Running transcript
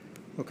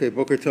Okay,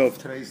 Boker Tov.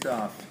 Today's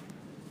daf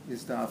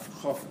is daf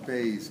Chof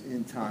Beis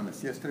in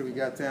Tanis. Yesterday we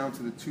got down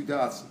to the two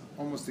dots,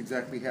 almost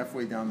exactly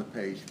halfway down the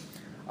page.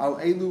 Al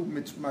Elu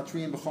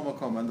Matriin B'chol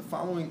Makom. And the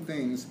following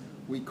things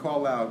we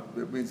call out.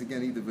 It means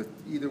again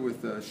either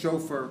with a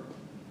shofar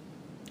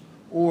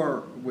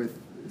or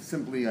with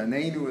simply a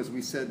neinu, as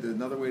we said,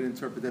 another way to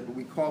interpret that. But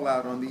we call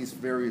out on these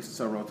various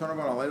tzarot. Turn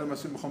about Al Elu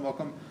Matriin B'chol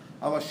Makom.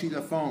 Al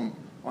Ashida phone.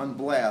 On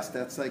blast,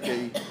 that's like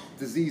a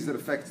disease that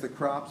affects the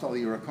crops. Al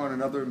Yirakon,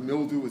 another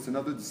mildew, it's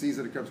another disease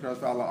that affects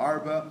crops. Al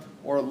Arba,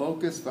 or a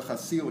locust,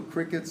 v'chasil,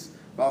 crickets.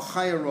 Al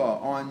Chayara,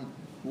 on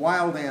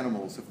wild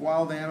animals. If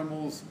wild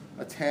animals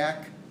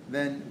attack,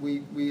 then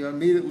we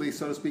immediately,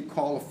 so to speak,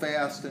 call a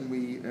fast and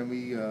we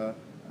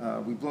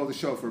blow the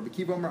shofar.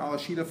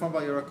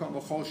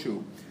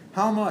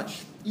 How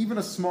much? Even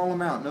a small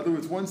amount. In other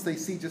words, once they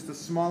see just a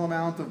small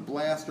amount of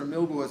blast or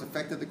mildew has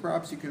affected the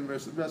crops, you can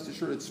rest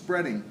assured it's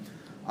spreading.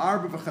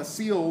 Arba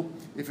v'chasil,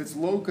 if it's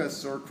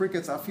locusts or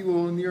crickets,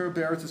 afilu near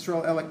Beretz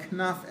Yisrael ela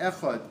knaf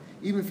echad.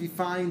 Even if you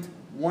find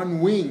one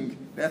wing,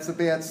 that's a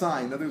bad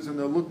sign. In other words, when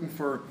they're looking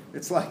for,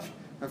 it's like,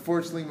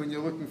 unfortunately, when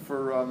you're looking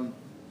for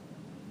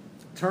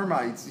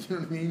termites, you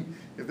know what I mean?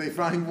 If they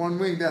find one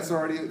wing, that's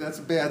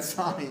a bad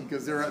sign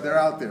because they're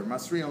out there.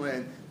 Masriyan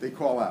land, they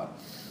call out.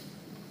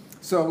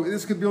 So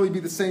this could really be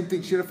the same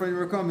thing. Shira Fani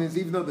Rakam means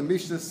even though the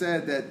Mishnah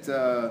said that.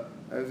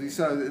 As you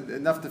saw,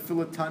 enough to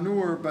fill a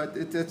tanur, but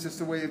that's just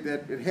the way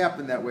that it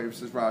happened that way,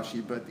 says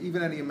Rashi. But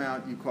even any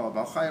amount you call it.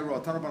 What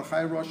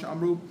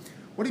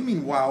do you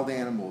mean wild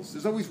animals?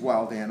 There's always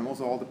wild animals,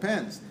 it all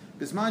depends.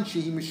 Bisman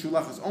shehi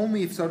mishulach is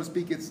only if, so to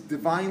speak, it's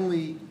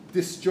divinely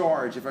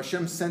discharged, if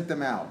Hashem sent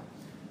them out.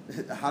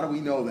 How do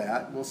we know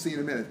that? We'll see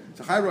in a minute.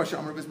 If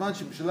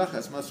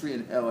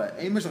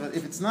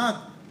it's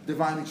not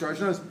divinely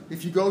charged. Notice,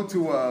 if you go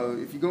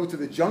to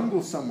the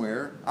jungle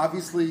somewhere,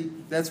 obviously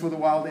that's where the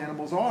wild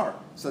animals are.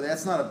 So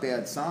that's not a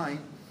bad sign.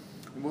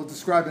 And we'll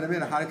describe in a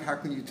minute how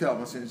can you tell.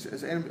 If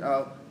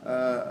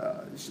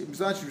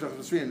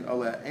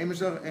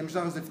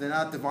they're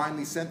not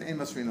divinely sent, what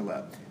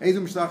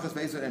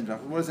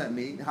does that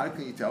mean? How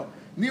can you tell?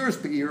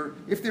 Nearest Be'ir,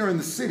 if they're in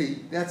the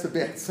city, that's a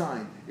bad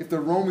sign. If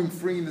they're roaming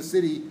free in the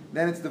city,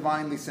 then it's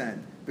divinely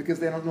sent. Because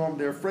they're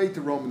afraid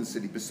to roam in the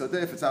city. But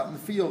if it's out in the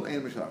field,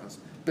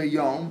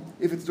 Beyom,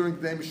 if it's during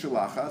the day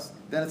Mishulachas,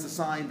 then it's a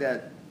sign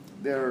that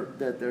they're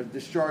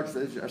discharged.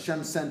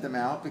 Hashem sent them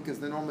out because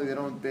they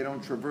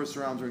don't traverse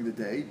around during the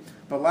day.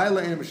 But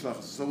Laila and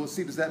Mishulachas. So we'll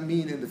see. Does that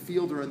mean in the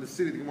field or in the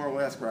city? The Gemara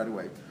will ask right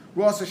away.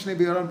 Let's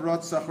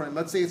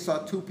say it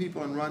saw two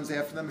people and runs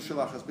after them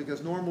Mishulachas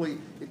because normally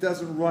it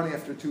doesn't run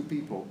after two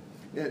people,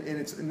 and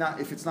it's not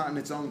if it's not in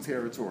its own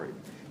territory.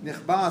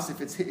 Nichbas,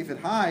 if it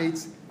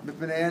hides,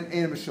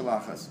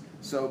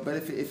 so, but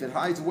if it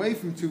hides away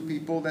from two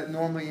people, that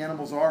normally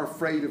animals are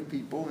afraid of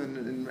people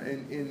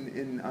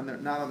not on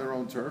their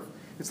own turf.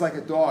 It's like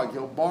a dog;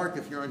 he'll bark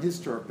if you're on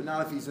his turf, but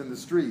not if he's in the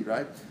street,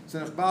 right?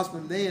 So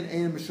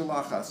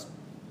nichbas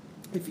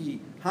if he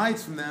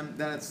hides from them,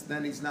 then it's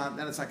not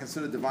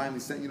considered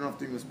divinely sent. You don't have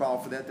to do mispal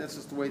for that. That's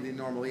just the way they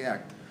normally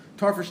act.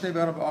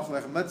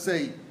 Let's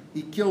say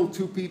he killed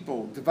two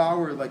people,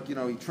 devoured,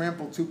 he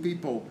trampled two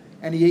people,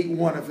 and he ate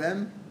one of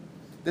them,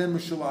 then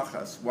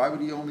Mishulachas. Why would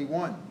he only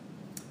one?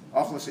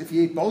 If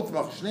he ate both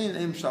of them,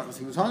 he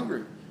was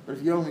hungry. But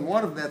if you only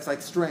one of them, that's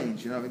like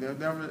strange.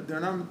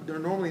 They're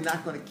normally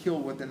not going to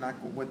kill what they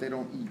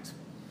don't eat.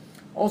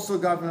 Also,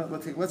 God,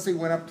 let's say he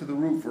went up to the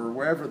roof or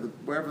wherever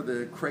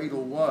the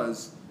cradle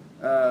was.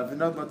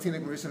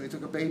 He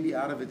took a baby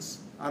out of its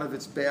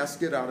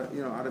basket,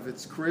 out of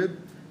its crib.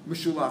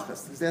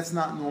 Mishulachas, because that's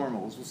not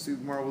normal. As we'll see,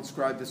 tomorrow we'll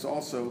describe this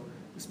also.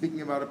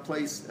 Speaking about a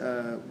place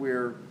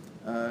where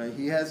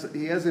he has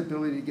the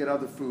ability to get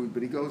other food,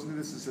 but he goes into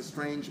this as a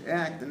strange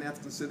act, and that's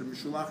considered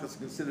mishulachas,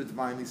 considered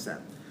divinely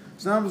sent.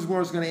 So now the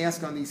Gemara is going to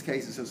ask on these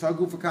cases. So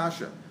Hagufa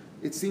Kasha,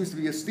 it seems to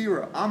be a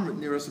stira. Amrit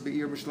niras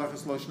be'ir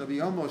mishulachas lo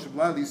shnaviyom lo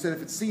shabla. You said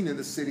if it's seen in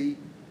the city,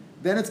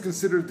 then it's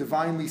considered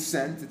divinely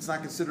sent. It's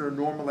not considered a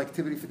normal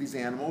activity for these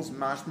animals,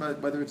 mashma,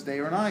 whether it's day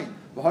or night.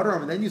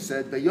 And then you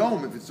said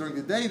bayom, if it's during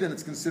the day, then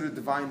it's considered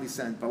divinely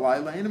sent.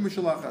 Balayla and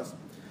mishulachas.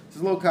 This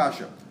is lo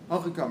kasha.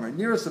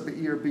 Nearest a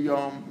be'ir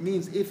biyom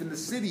means if in the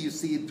city you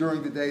see it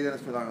during the day, then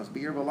it's mishulachas.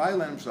 Be'ir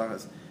balayla and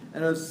mishulachas.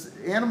 And as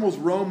animals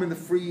roam in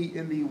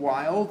the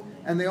wild,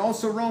 and they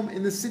also roam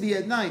in the city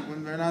at night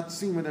when they're not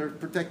seen, when they're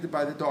protected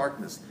by the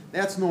darkness.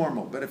 That's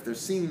normal. But if they're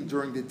seen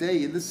during the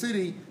day in the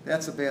city,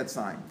 that's a bad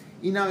sign.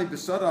 Even during the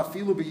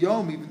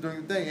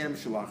day, and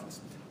mishulachas.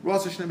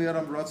 Let's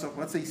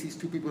say he sees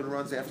two people and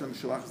runs after them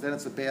mishulachas, then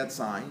it's a bad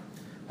sign.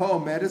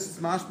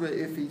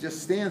 If he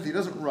just stands, he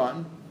doesn't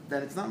run,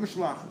 then it's not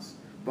mishulachas.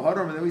 And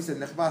then we said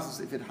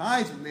nechbas, if it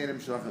hides from the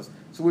mishulachas.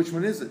 So which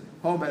one is it?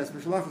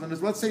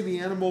 And let's say the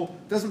animal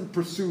doesn't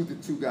pursue the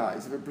two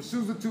guys. If it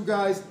pursues the two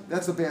guys,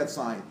 that's a bad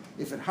sign.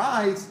 If it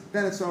hides,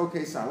 then it's an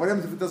okay sign. What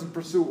happens if it doesn't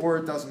pursue or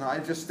it doesn't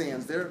hide? It just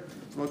stands there.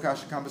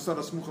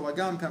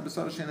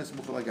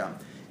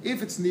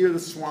 If it's near the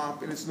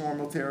swamp in its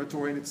normal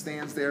territory and it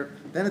stands there,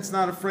 then it's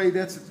not afraid.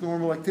 That's its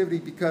normal activity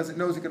because it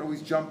knows it can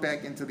always jump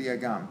back into the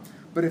agam.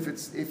 But if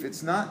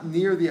it's not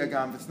near the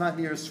agam, if it's not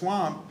near a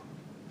swamp,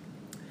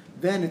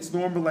 then its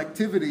normal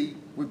activity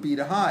would be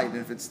to hide. And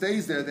if it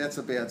stays there, that's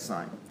a bad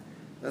sign.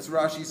 That's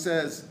what Rashi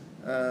says.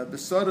 If he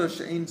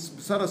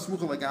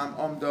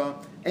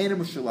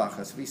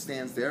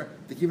stands there,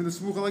 the kivin the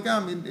smuchal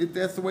agam,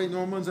 that's the way it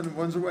normally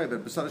runs away.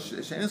 But in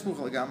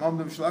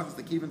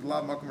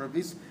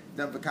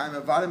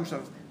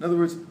other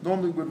words,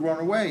 normally would run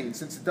away, and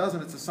since it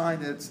doesn't, it's a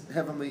sign that it's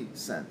heavenly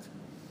sent.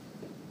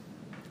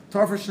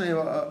 If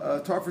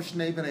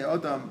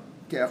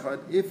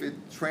it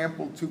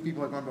trampled two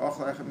people, like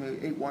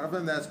ate one of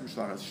them, that's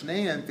mishlachas.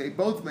 Shnei, they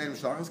both made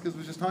mishlachas because it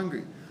was just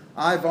hungry.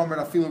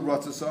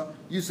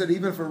 You said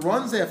even if it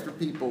runs after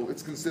people,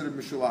 it's considered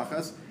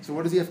mishulachas. So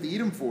what does he have to eat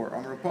them for?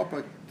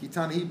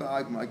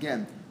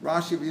 Again,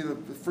 Rashi, the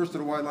first of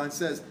the white line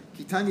says,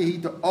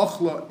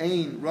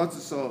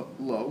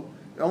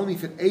 only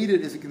if it ate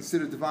it is it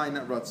considered divine,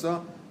 not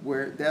ratzah,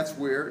 that's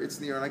where it's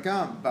near an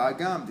agam.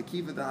 Ba'agam, the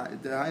kiva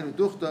dehainu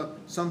duchta,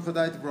 some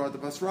chadai tevra the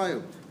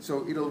basrayu.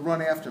 So it'll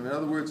run after him. In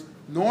other words,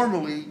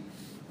 normally,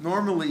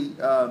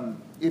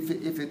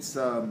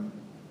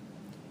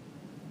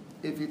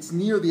 if it's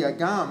near the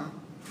agam,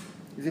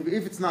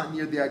 if it's not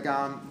near the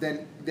agam,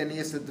 then he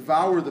has to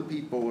devour the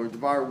people or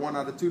devour one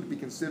out of two to be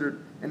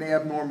considered an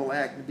abnormal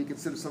act and be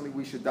considered something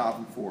we should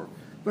daven for.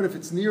 But if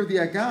it's near the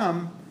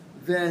agam,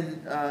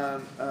 then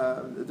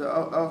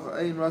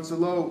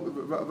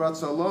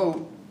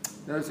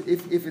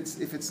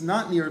if it's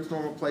not near its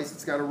normal place,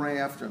 it's got to run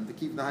after him. To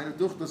keep the hainu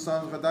duchta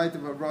son chadai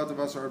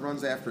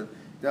runs after it.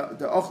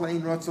 The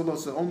ochlein ratzalo.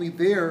 So only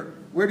there.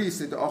 Where do you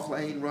say the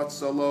ochlein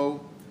ratzalo?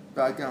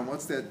 Ba'agam.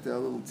 What's that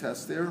little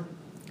test there?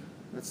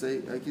 Let's say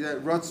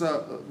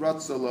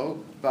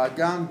ratzalo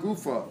ba'agam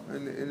gufa,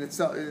 and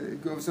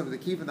it goes over the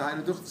keep in the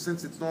hainu duchta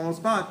since its normal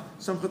spot.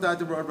 Some chadai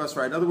tevra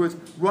basrayu. In other words,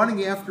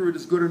 running after it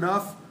is good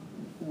enough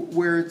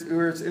where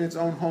it's in its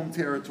own home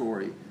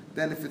territory.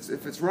 Then if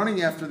it's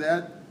running after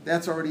that,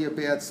 that's already a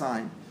bad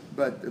sign.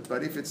 But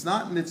if it's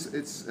not in its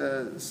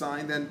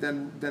sign,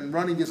 then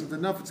running isn't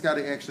enough. It's got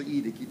to actually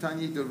eat it.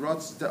 Kitanya the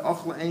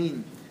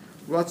ochlain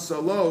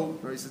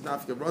ratzalo. Or he says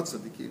not to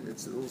ratzah.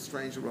 It's a little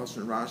strange in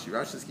Rashi.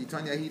 Rashi says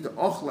kitanya the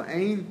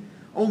ochlain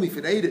only if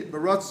it ate it.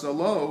 But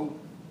ratzalo,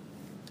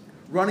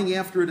 running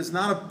after it is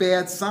not a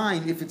bad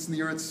sign if it's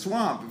near its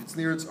swamp, if it's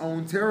near its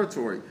own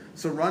territory.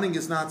 So running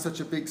is not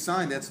such a big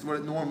sign. That's what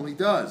it normally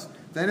does.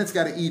 Then it's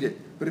got to eat it.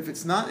 But if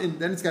it's not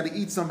then it's got to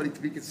eat somebody to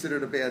be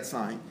considered a bad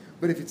sign.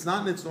 But if it's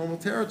not in its normal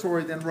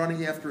territory, then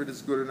running after it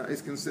is good enough,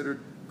 is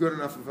considered good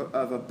enough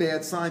of a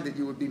bad sign that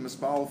you would be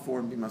mispal for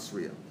and be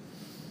masriya.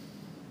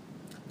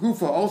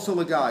 Gufa, also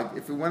lagag.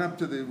 If it went up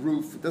to the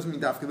roof, it doesn't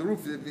mean dafka the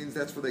roof. It means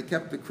that's where they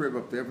kept the crib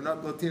up there. But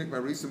not latinik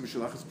marisa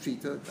mishalachas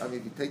pshita. I mean,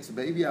 if he takes a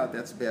baby out,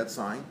 that's a bad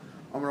sign.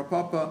 Amar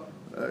papa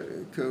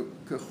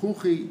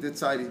kechuchi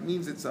detzai. It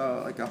means it's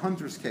like a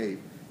hunter's cave.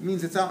 It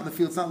means it's out in the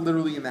field. It's not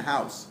literally in the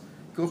house.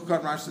 That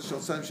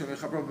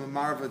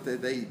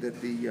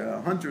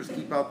the hunters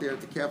keep out there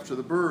to capture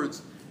the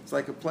birds. It's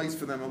like a place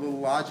for them, a little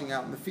lodging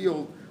out in the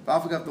field.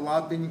 It's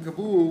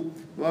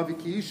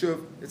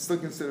still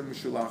considered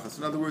mishulachas.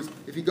 In other words,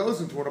 if he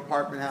goes into an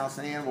apartment house,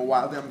 an animal,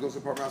 wild animal goes to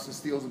an apartment house and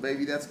steals a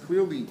baby, that's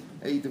clearly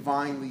a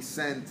divinely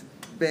sent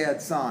bad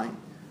sign.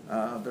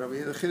 But over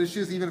here, the chiddush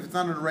is, even if it's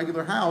not in a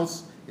regular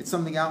house, it's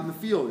something out in the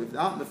field. If it's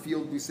out in the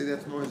field, we say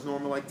that's his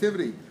normal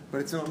activity. But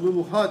it's in a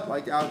little hut,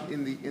 like out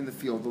in the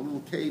field, a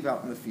little cave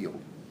out in the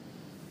field.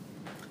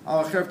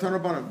 What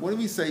do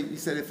we say? We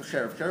said if a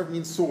cherev. Cherev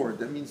means sword.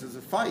 That means there's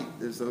a fight.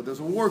 There's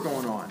a war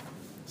going on.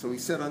 So he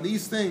said on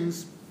these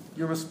things,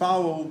 you're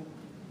mispalo,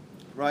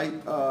 right?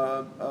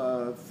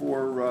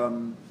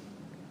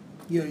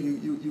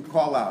 You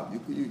call out.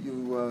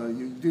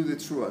 You do the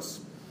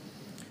truas.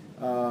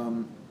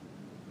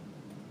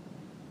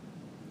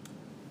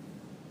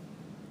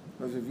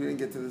 If you didn't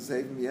get to the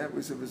Zayim yet,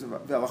 we said it was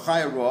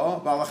Velachaya Ra,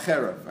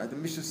 Valacherev. Right? The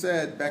Mishnah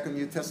said back in the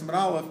New Testament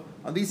Aleph,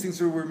 on these things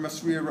we were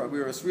Masriya,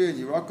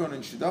 Yirakon,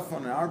 and Shidafon,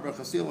 and Arba,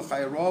 Chasil,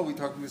 Chaya Ra. We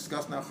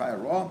discussed now Chaya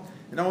Ra.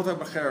 And now we'll talk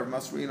about Cherev,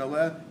 Masriya,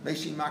 Aleh,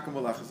 Meshin, Makam,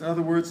 Velachas. In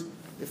other words,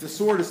 if the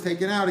sword is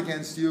taken out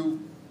against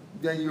you,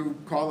 then you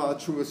call out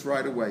truest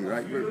right away,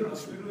 right?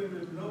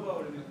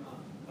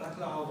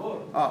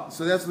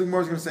 So that's what the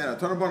Gemara is going to say now.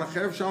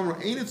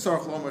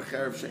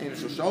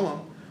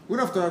 We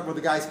don't have to talk about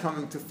the guys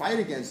coming to fight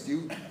against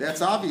you.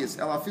 That's obvious.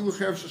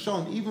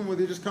 Even when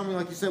they're just coming,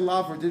 like you said,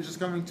 lav, they're just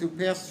coming to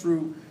pass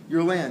through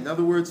your land. In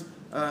other words,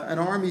 an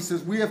army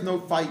says, we have no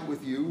fight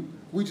with you.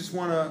 We just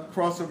want to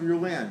cross over your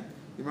land.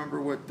 You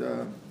remember what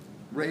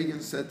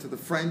Reagan said to the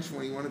French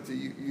when he wanted to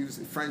use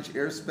French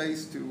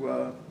airspace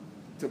to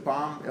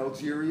bomb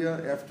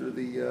Algeria after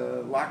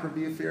the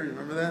Lockerbie affair? You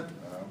remember that?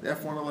 The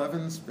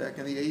F-111s back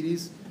in the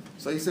 80s?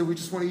 So he said, we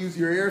just want to use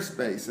your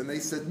airspace. And they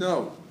said,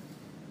 no.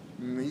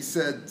 And he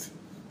said,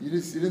 you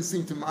didn't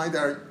seem to mind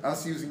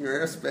us using your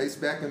airspace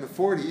back in the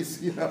 40s,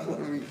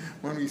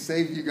 when we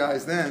saved you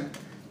guys then.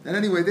 And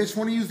anyway, they just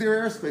want to use their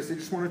airspace. They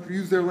just want to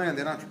use their land.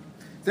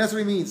 That's what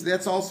he means.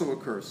 That's also a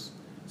curse.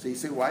 So you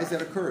say, why is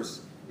that a curse?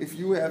 If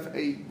you have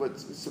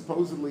what's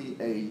supposedly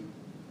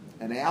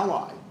an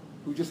ally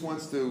who just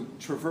wants to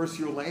traverse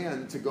your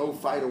land to go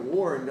fight a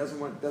war and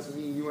doesn't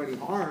mean you any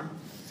harm.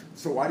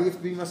 So why do you have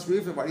to be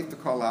masrif? Why do you have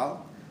to call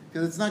out?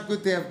 Because it's not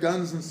good to have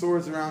guns and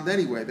swords around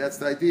anyway. That's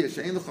the idea.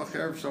 You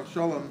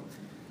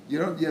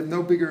have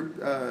no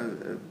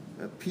bigger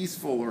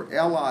peaceful or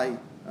ally,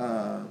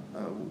 a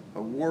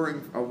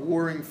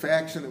warring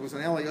faction that was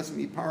an ally.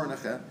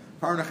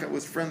 Parnacha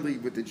was friendly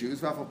with the Jews.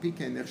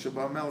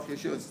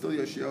 Still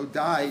Yoshio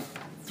died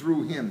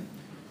through him.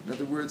 In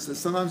other words,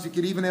 sometimes you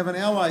could even have an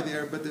ally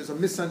there, but there's a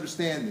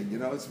misunderstanding.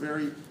 It's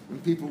very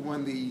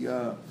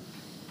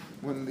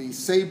when the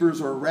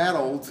sabers are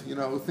rattled,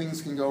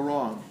 things can go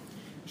wrong.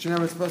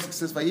 Shneimar Pasuk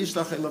says,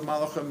 "Vayishlach elav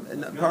malachim."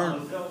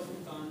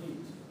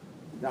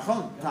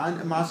 Nachon, Tan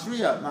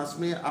Masriya,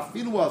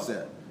 afilu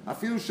azeh,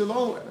 afilu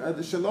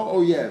shelo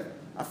oyev,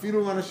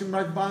 afilu anashim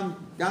rakban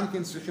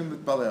gamkin tzrichim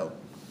mitbalel.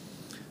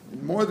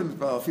 More than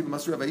afilu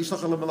Masriya, Vayishlach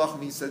elav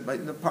malachim. He said,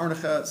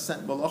 "Parnacha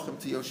sent malachim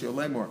to Yoshio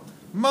Lemor,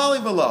 Mali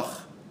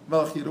Balach,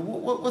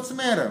 what's the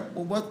matter?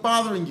 What's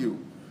bothering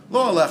you?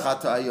 Lo alecha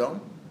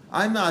ta'ayom.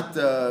 I'm not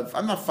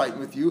fighting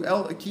with you.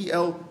 El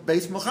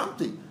beis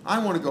milchamti. I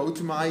want to go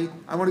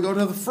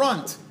to the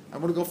front. I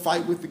want to go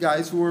fight with the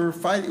guys who are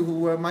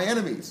my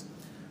enemies.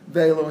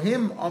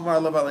 Ve'elohim amar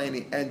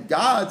levaleni. And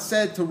God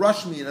said to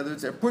rush me. In other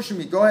words, they're pushing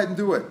me. Go ahead and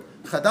do it.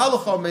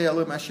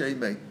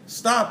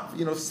 Stop.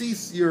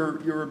 Cease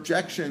your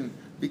objection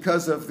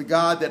because of the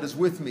God that is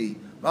with me.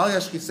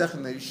 That he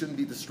shouldn't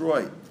be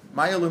destroyed.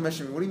 What do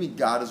you mean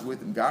God is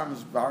with him?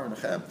 That's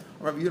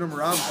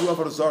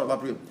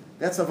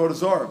Avodah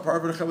Zarah.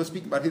 Parvah was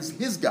speaking about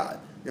his God,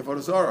 the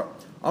Avodah Zarah.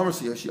 Amar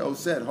Yoshio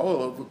said,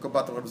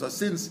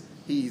 since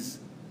he's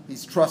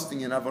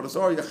trusting in Avodah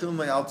Zarah,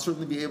 I'll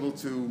certainly be able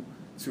to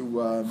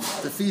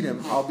defeat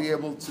him. I'll be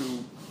able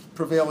to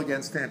prevail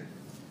against him.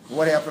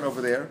 What happened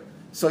over there?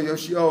 So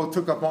Yoshio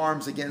took up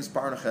arms against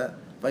Parnacha.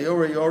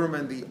 Vayore Yoram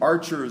and the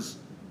archers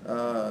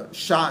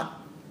shot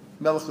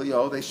Melech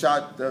Leo. They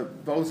shot the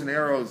bows and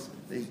arrows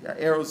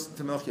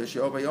to Melech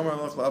Yoshio. Vayomer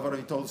Melech Leo,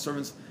 he told the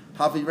servants,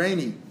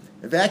 Havireni,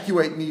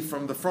 evacuate me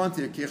from the front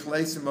here.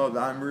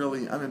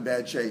 I'm in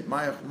bad shape.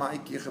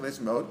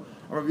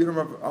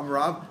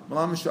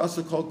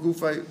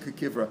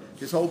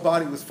 His whole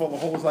body was full of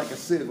holes like a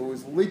sieve. It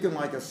was leaking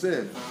like a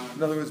sieve.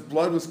 In other words,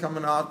 blood was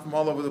coming out from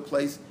all over the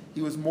place.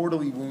 He was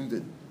mortally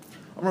wounded.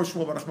 Why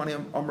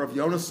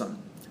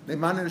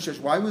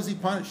was he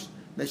punished?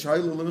 They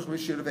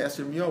should have asked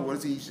him, what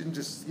is he? He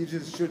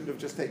just shouldn't have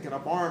just taken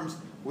up arms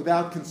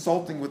without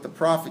consulting with the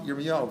prophet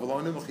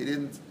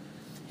Yirmiyahu.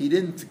 He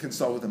didn't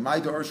consult with him. My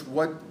Darsh,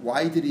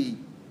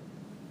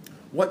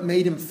 what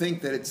made him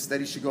think that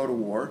he should go to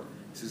war?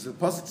 He says, the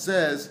Pasuk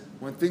says,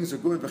 when things are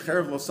good,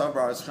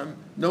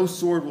 no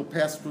sword will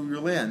pass through your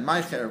land.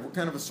 My cherev, what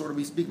kind of a sword are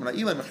we speaking about?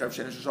 If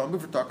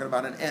we're talking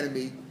about an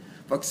enemy,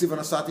 it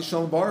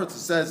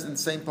says in the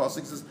same Pasuk,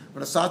 it says,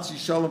 when asati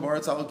shalom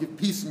baretz, I will give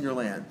peace in your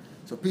land.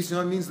 So peace in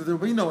your land means that there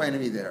will be no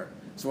enemy there.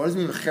 So what does it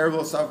mean?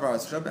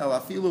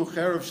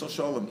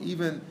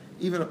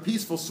 Even a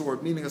peaceful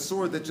sword, meaning a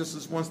sword that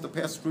just wants to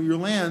pass through your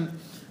land,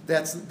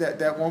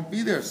 that won't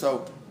be there.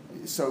 So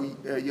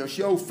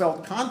Yoshio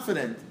felt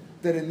confident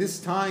that in this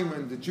time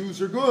when the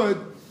Jews are good,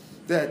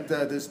 that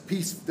there's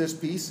peace,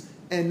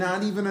 and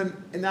not even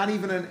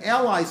an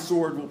ally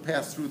sword will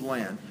pass through the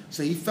land.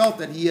 So he felt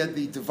that he had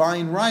the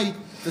divine right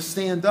to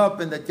stand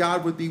up, and that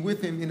God would be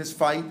with him in his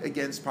fight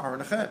against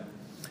Parnachet.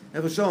 He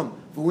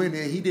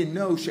didn't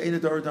know he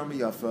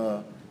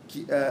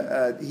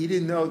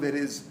didn't know that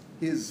his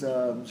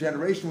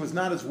generation was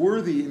not as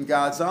worthy in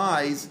God's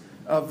eyes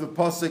of the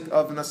pasuk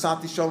of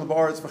Nasati Shalom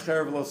Ba'aretz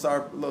V'cherev Lo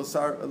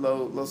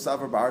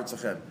Savar Ba'aretz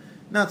Achem.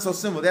 Not so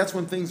simple. That's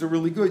when things are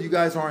really good. You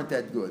guys aren't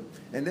that good,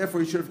 and therefore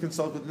he should have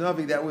consulted with the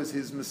Navi. That was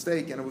his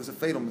mistake, and it was a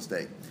fatal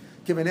mistake.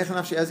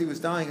 As he was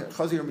dying,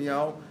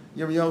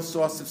 Yirmiyahu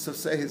saw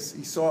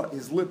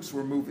his lips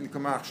were moving.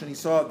 And he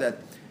saw that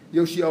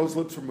Yoshio's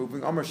lips were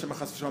moving.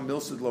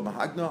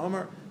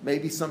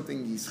 Maybe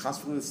something he's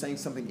saying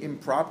something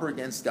improper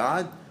against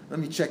God. Let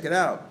me check it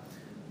out.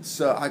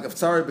 So Agav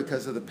Tzari,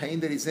 because of the pain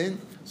that he's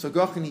in. So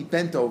Gochin, he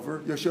bent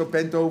over. Yoshio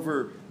bent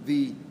over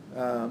the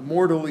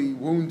mortally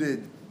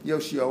wounded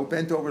Yoshio,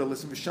 bent over to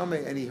listen to Shame,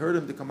 and he heard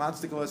him to come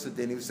matzdik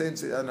din. He was saying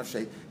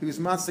he was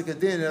matzdik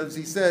din, as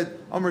he said,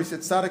 he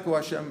said, Tzadaku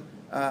Hashem,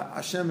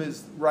 Hashem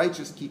is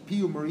righteous,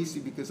 kipiu marisi,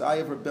 because I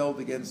have rebelled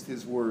against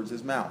his words,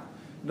 his mouth.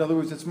 In other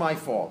words, it's my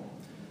fault.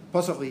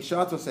 Pasach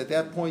Lishatos, at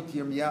that point,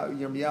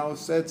 Yirmiyahu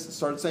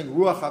started saying,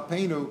 Ruach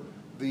HaPeinu,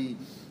 the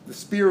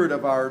spirit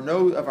of our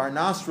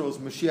nostrils,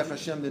 Mashiach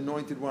Hashem, the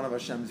anointed one of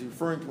Hashem. He's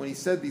referring to, when he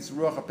said these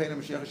Ruach HaPeinu,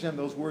 Mashiach Hashem,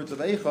 those words of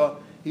Eicha,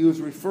 he was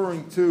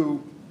referring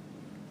to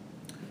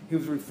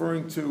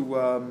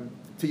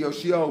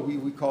Yoshio, who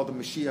we call the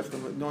Mashiach, the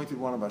anointed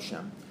one of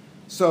Hashem.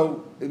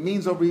 So it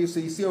means over here. So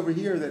you see over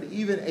here that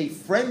even a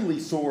friendly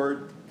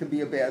sword can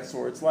be a bad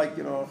sword. It's like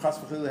Chas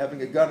v'Chayil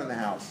having a gun in the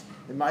house.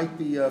 It might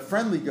be a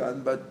friendly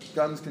gun, but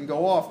guns can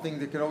go off. Things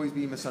that can always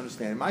be a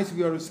misunderstanding.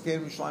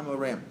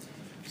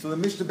 So the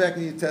Mishnah back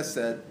in the test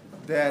said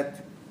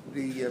that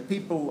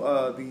people,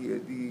 the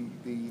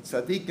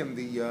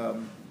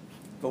tzaddikim,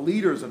 the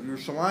leaders of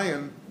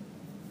Yerushalayim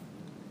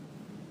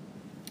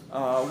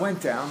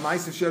went down.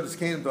 Ma'aseh Shodas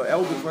Canaan, the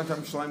elders went to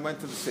Yerushalayim, went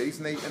to the cities,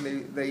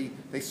 and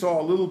they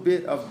saw a little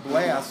bit of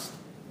blast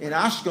in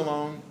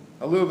Ashkelon,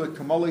 a little bit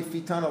kamale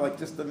fitana, like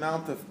just the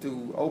amount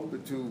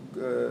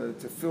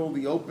to fill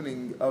the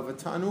opening of a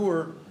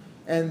tanur,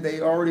 and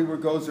they already were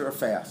gozer a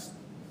fast.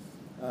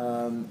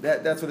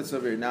 That's what it's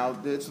over here. Now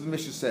that's what the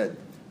Mishnah said.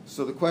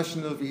 So the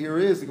question over here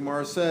is, the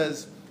Gemara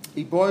says,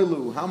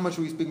 Iboilu, how much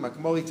are we speaking about?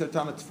 Kamali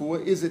Tartana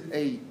Tfua? Is it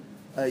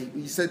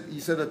you said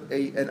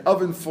an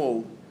oven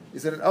full?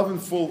 Is it an oven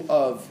full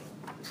of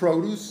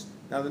produce?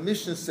 Now the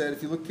Mishnah said,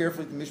 if you look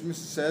carefully, the Mishnah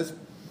says,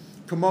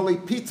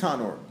 Kamali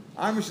Pitanor.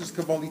 Our Mishnah is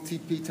Kamali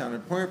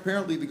Pitanor.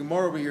 Apparently the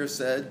Gemara over here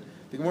said,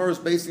 the Gemara is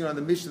basing it on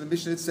the Mishnah. The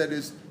Mishnah it said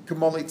is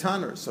Kamali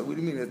Tanner. So what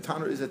do you mean?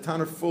 Is a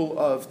tanner full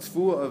of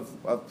tfua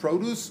of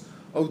produce?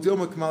 O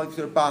dilma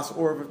kamali bas,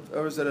 or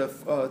is it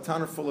a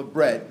tanner full of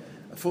bread?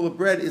 A full of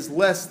bread is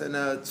less than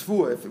a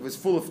tfua. If it was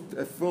full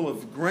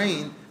of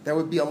grain, that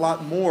would be a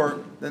lot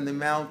more than the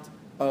amount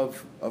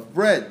of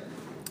bread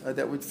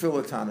that would fill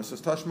a tanner. So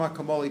it's tashma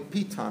kamali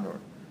pi tanner.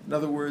 In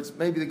other words,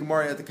 maybe the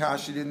Gemara had the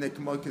kashi didn't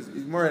because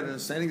the Gemara had an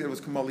understanding that it was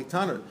kamali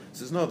tanner. It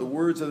says no, the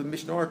words of the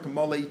Mishnah are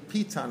kamali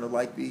pi tanner,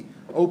 like the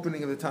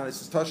opening of the tanner. It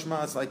says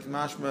tashma, it's like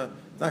mashma.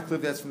 It's not clear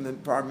that's from the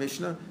prior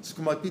Mishnah. It's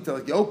kamali pi tanner,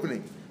 like the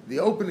opening. The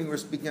opening we're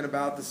speaking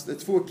about, the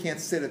tefillah can't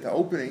sit at the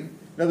opening.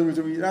 In other words,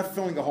 we're not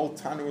filling the whole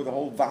tanner or the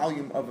whole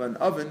volume of an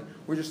oven.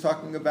 We're just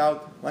talking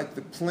about like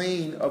the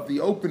plane of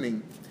the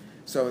opening.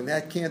 So, and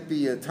that can't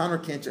be a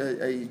tanner.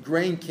 A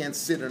grain can't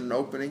sit in an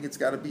opening. It's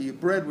got to be a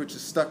bread which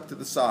is stuck to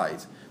the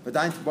sides. But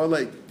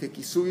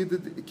kikisuya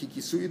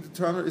the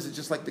tanner, is it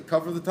just like the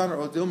cover of the tanner?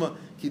 Or dilma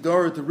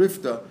kidara the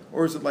rifta,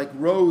 or is it like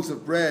rows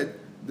of bread,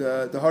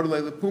 the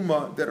hardelei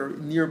lepuma that are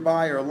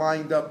nearby or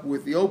lined up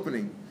with the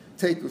opening?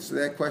 So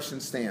that question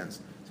stands.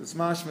 So it's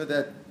mashma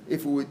that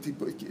if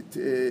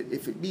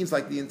it means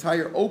like the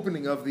entire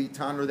opening of the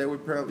tanner, there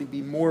would apparently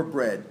be more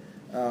bread,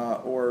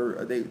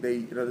 or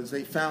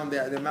they found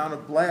that the amount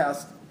of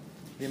blast,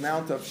 the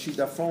amount of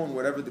shidafon,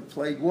 whatever the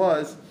plague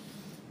was,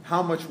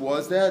 how much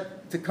was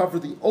that to cover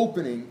the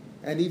opening?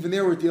 And even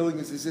there we're dealing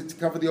is it to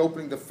cover the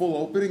opening, the full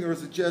opening, or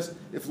is it just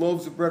if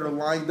loaves of bread are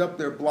lined up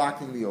there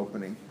blocking the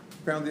opening?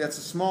 Apparently that's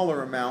a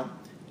smaller amount,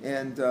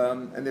 and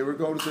they were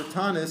going to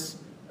Zertanis.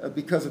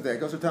 Because of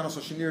that, gozer tanis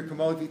shenir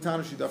kamali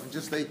tanis shidaf, and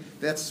just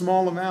that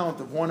small amount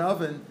of one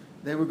oven,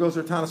 they were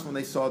gozer tanis when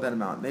they saw that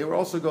amount. And they were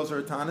also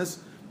gozer tanis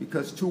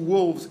because two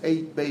wolves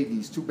ate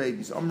two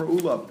babies. Amr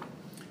ulab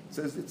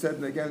it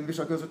said again,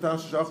 Mishnah gozer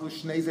tanis shachlu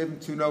shnei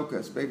zevim two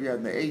nokas. Baby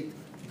had they ate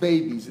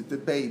babies, the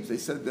babes. They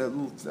said the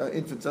little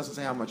infants. Doesn't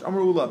say how much. Amr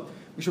ulab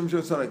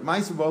Mishnah said like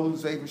ma'asav alu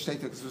zevim shnei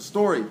tokas. It's a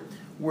story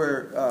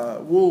where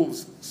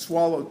wolves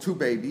swallowed two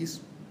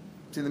babies.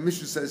 See, the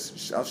Mishnah says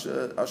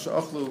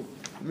ashachlu.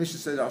 The Mishnah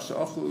said al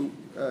sha'achlu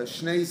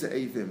shnei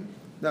ze'evim.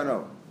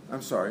 No,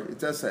 I'm sorry. It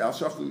does say al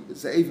sha'achlu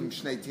ze'evim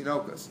shnei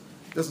tinokas.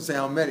 It doesn't say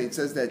how many. It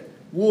says that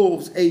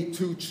wolves ate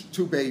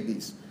two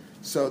babies.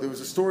 So there was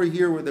a story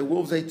here where the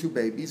wolves ate two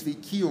babies.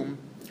 V'kiyum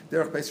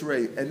derech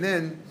beisarei, and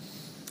then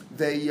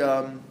they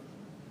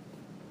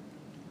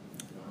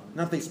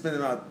they spit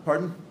them out.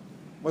 Pardon?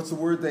 What's the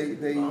word? They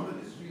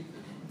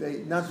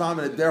not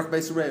vomited. Derech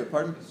beisarei.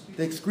 Pardon?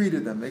 They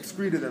excreted them.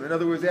 In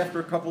other words, after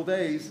a couple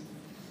days,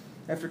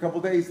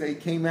 they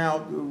came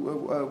out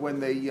when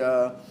they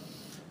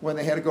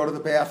had to go to the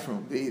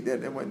bathroom.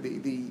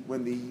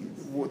 When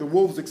the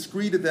wolves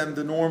excreted them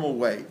the normal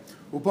way.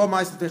 They were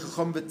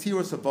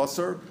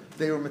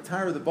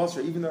matara the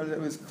basar, even though it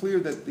was clear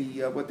that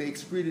what they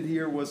excreted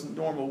here wasn't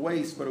normal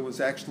waste, but it was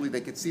actually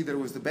they could see that it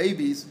was the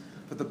babies.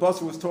 But the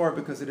basar was torah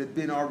because it had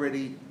been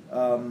already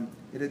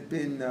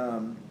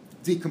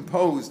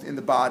decomposed in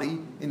the body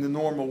in the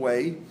normal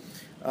way,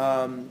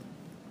 and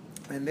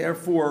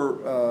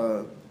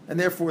therefore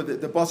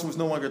the basar was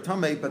no longer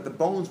tamei, but the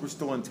bones were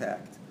still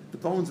intact. The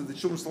bones of the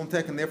children were still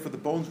intact, and therefore the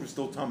bones were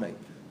still tamei.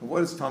 And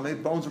what is tamei?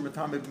 Bones are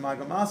matame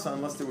b'magamasa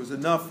unless there was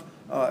enough,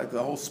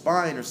 the whole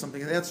spine or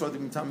something of that sort,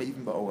 they'd be tamei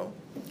even ba'oel.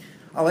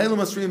 Aleilu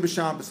masriyim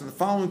b'Shabbos, and the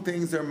following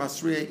things they're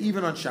masriya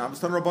even on Shabbos.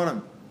 Tan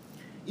rabbanim.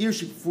 Whether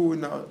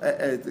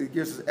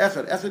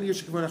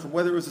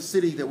it was a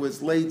city that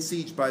was laid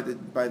siege by the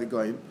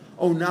goyim,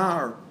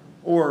 Onar,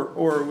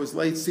 or was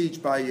laid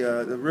siege by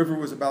the river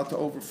was about to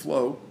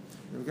overflow.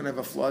 We're going to have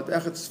a flood.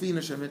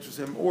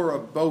 Or a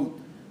boat,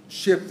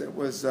 ship that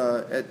was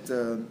that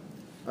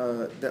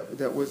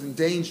was in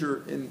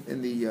danger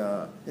in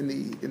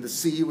the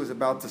sea, was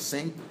about to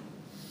sink.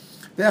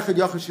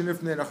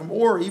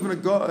 Or even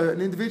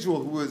an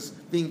individual who was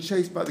being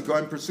chased by the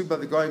goyim, pursued by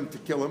the goyim to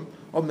kill him,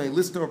 or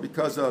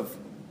because of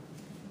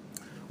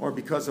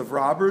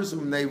robbers,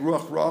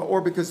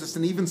 or because it's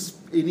an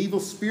evil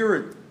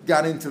spirit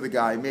got into the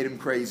guy, made him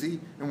crazy,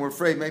 and we're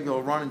afraid maybe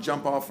he'll run and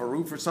jump off a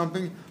roof or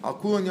something. On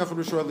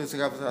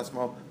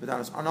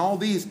all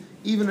these,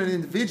 even an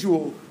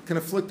individual can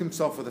afflict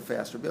himself with a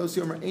fast. Rabbi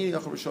Yossi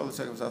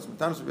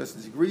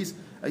agrees,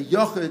 a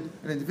yochid,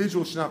 an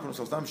individual should not put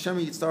himself.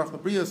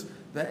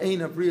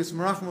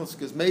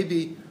 Because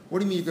maybe, what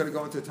do you mean you're going to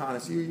go into a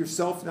tanis? You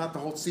yourself, not the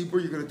whole tzibur,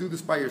 you're going to do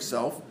this by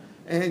yourself,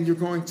 and you're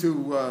going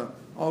to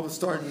all of a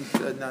sudden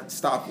not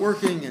stop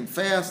working and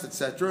fast,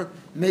 etc.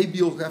 Maybe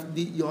you'll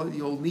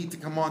need to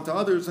come on to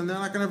others, and they're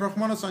not going to have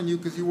rachmanas on you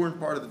because you weren't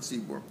part of the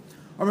tzibur.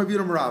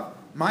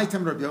 My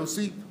time Rabbi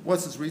Yossi,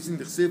 what's his reason?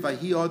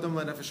 Back in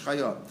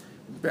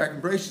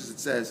Bereshis it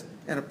says,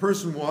 and a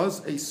person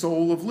was a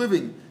soul of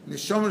living. You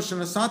have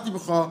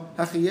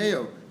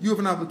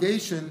an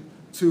obligation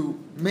to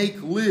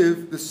make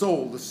live the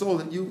soul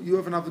that you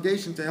have an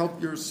obligation to help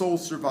your soul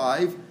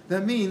survive.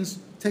 That means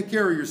take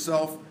care of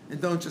yourself and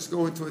don't just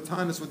go into a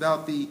tanis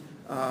without the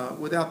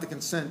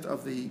consent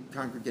of the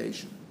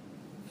congregation.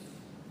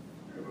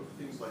 Yeah, but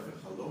things like a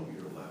halom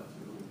you're allowed to,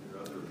 and there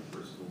are other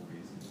personal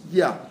reasons.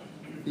 Yeah.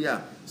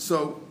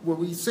 So what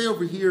we say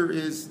over here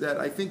is that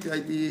I think the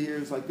idea here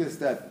is like this,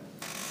 that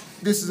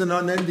this is an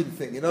unending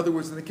thing. In other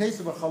words, in the case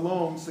of a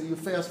halom, so you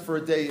fast for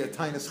a day, a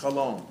tanis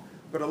halom.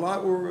 But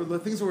the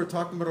things that we're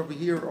talking about over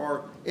here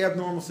are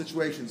abnormal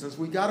situations. As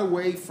we got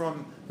away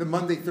from the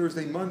Monday,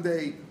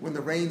 Monday, when the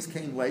rains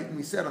came late, and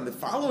we said on the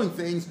following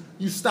things,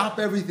 you stop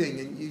everything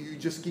and you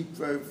just keep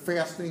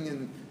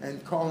fasting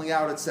and calling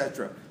out,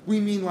 etc. We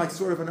mean like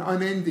sort of an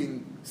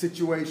unending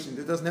situation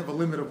that doesn't have a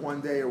limit of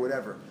one day or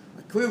whatever.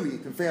 Clearly, you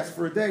can fast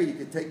for a day, you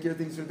can take care of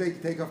things for a day, you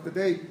can take off the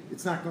day.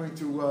 It's not going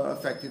to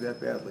affect you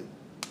that badly.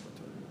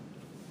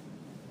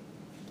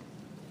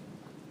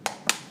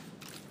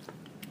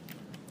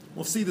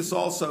 We'll see this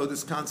also,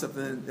 this concept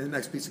in the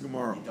next piece of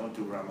Gemara. You don't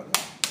do Ramadan.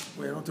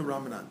 We don't do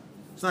Ramadan.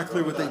 It's not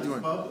clear what they're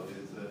doing.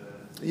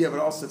 Yeah, but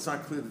also it's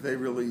not clear that they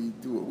really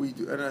do what we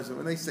do. And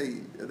when they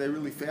say they're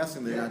really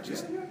fasting, they're not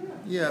just...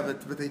 Yeah,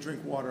 but they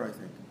drink water, I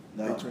think.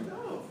 No. They drink.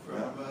 No,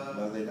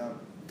 No, they don't.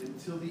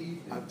 until the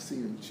evening. I've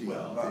seen them cheat.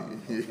 Well,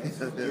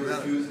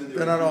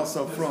 they're not all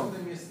so from.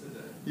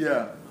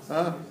 Yeah.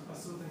 Huh?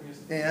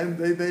 And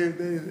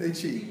they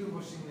cheat.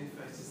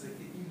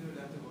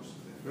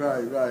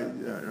 Right.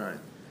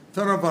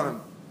 Turn up on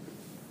him.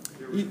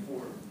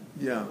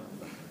 Yeah.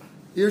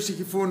 So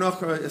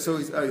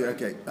he's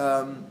okay.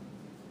 All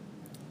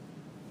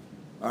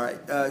right.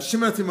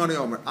 Shimon Timoni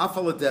Omer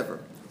Afal Dever.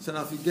 So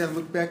now, if you again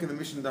look back in the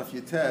Mishnah Daf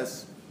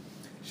Yates,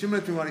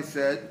 Shimon Timoni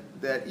said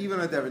that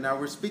even a Dever. Now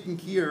we're speaking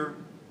here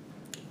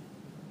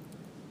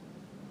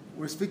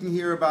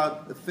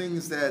about the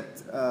things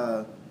that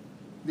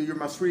you're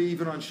masri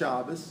even on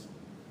Shabbos,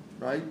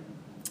 right?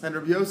 And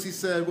Rabbi Yossi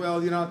said, well,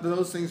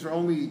 those things are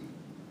only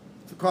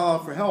to call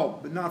out for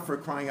help, but not for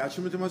crying out.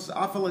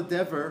 Afal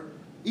dever,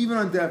 even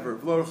on dever,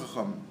 v'lo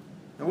chacham.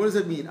 Now, what does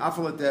it mean?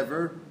 Afal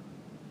dever.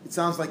 It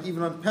sounds like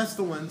even on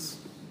pestilence,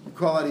 you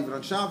call out even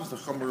on Shabbos. The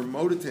chum were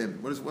moted to him.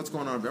 What's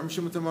going on? They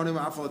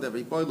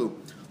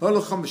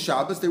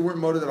weren't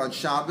moted on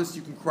Shabbos.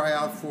 You can cry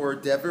out for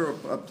dever,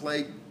 a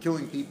plague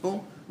killing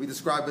people. We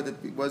described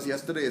it was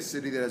yesterday, a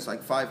city that has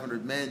like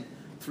 500 men.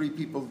 3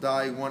 people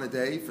die one a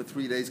day for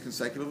 3 days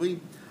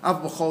consecutively.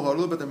 But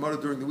they're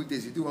murdered during the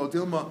weekdays. You do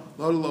Odilma,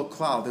 Lolo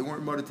Cloud. They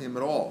weren't murdered to him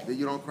at all.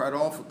 You don't cry at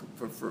all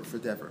for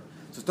Dever.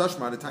 So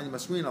Tashma, the Tanya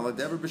Masrin, ala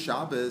Dever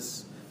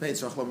b'Shabbos,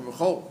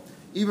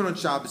 even on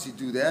Shabbos you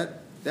do that.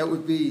 That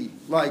would be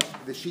like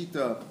the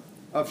Shita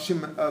of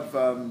Shimon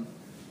Timoni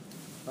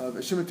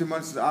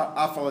says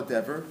Afal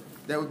Dever.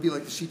 That would be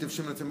like the Shita of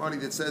Shimon Timoni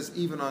that says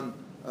even on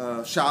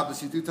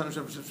Shabbos, you do Tanur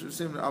Shabbos.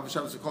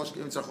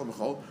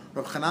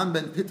 Rav Chanan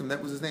ben Pittam,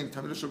 that was his name.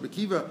 Talmid Rabbi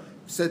Akiva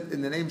said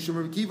in the name of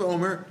Shimon Rabbi Akiva,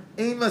 Omer,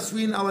 Ein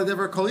Masrin ala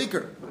Dever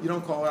Koliker. You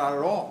don't call it out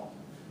at all.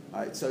 All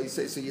right, so you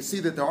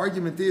see that the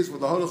argument is with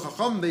the Holo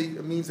Chacham,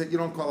 it means that you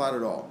don't call out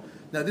at all.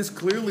 Now this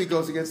clearly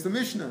goes against the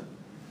Mishnah,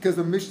 because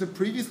the Mishnah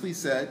previously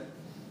said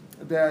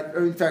that,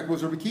 or in fact, it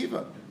was Rabbi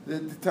Akiva.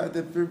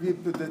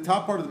 The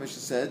top part of the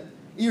Mishnah said,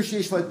 Ir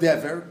sheish la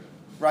Dever,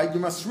 right? You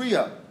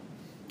masriya.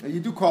 You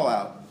do call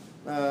out.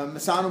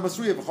 Masano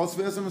Masriya,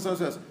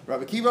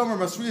 Rabbi Akiva Omer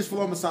Masriya is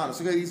full of Masano.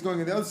 So he's going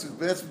in the other city.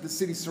 That's the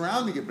city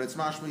surrounding it, but it's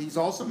Mashma. He's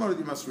also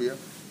Maradi Masriya.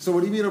 So what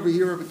do you mean over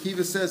here? Rabbi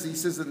Akiva says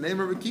the name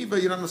of Rabbi Akiva,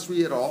 you're not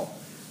Masriya at all.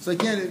 So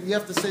again, you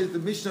have to say that the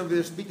Mishnah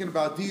they're speaking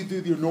about, do you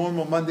do your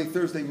normal Monday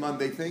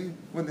thing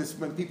when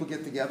people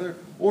get together,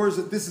 or is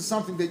it this is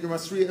something that you're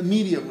Masriya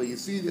immediately? You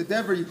see the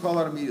Dever, you call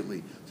out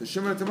immediately. So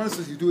Shimon Timon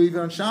says you do it even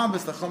on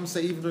Shabbos. The Chum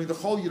say even during the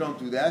Chol you don't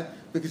do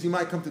that because you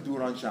might come to do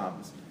it on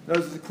Shabbos.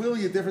 There's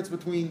clearly a difference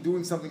between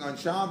doing something on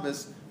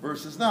Shabbos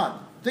versus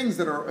not. Things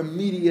that are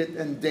immediate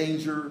and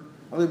danger.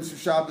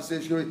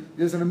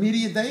 There's an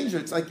immediate danger.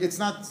 It's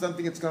not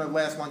something that's going to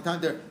last a long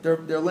time.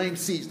 They're laying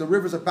siege. The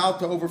river's about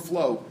to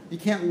overflow. You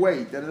can't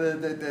wait.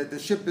 The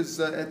ship is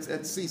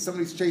at sea.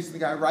 Somebody's chasing the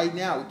guy right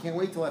now. We can't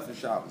wait till after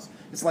Shabbos.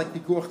 It's like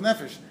Pikuach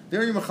Nefesh.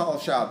 There you're Machal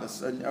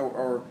Shabbos,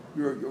 or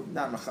you're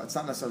not Machal. It's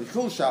not necessarily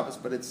Chil Shabbos,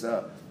 but it's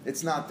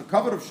it's not the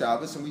covet of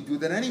Shabbos, and we do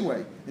that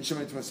anyway. And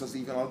Shemini Tuma says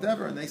even al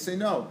dever, and they say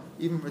no,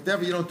 even for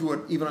dever you don't do it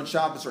even on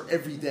Shabbos or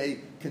every day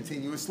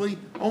continuously.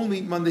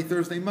 Only Monday,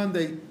 Thursday,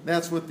 Monday.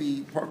 That's what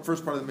the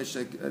first part of the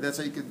Mishnah. That's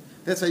how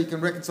you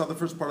can reconcile the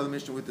first part of the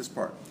Mishnah with this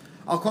part.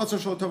 Al kol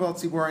tzor tov al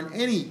tzibur, and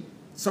any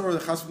tzor the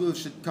Chas v'Chilul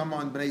should come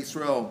on Bnei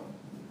Yisrael,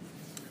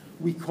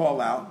 we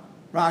call out.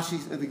 Rashi,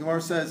 the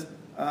Gemara says,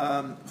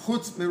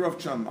 chutz mirav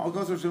chum. I'll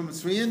go to on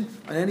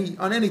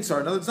any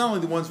tzar. Now, it's not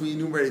only the ones we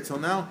enumerated till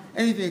now.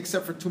 Anything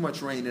except for too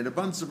much rain. And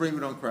abundance of rain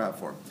we don't cry out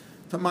for.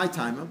 To my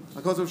time,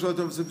 I'll go to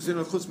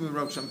chutz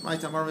mirav chum. My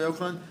time,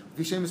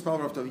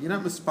 you're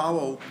not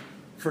mispalo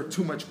for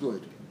too much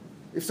good.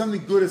 If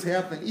something good is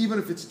happening, even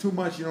if it's too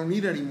much, you don't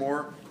need it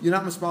anymore. You're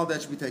not mispalo,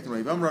 that should be taken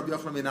away. How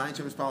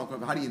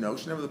do you know?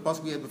 Remember the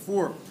pasuk we had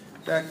before.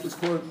 Back was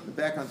quoted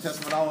back on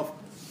Testament Aleph.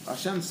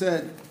 Hashem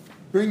said,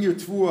 "Bring your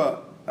tvua."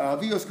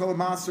 If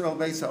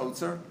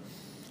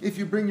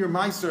you bring your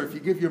meiser, if you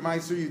give your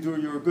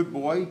meiser, you're a good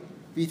boy.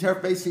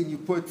 Basically, you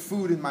put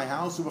food in my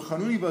house.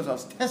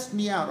 Test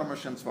me out, Amar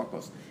Shem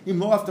Tzvakos.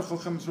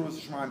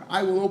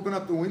 I will open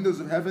up the windows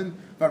of heaven,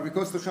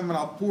 and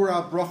I'll pour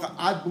out bracha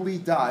ad bli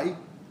dai.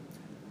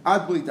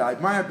 Ad bli dai.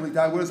 My ad bli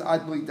dai. What does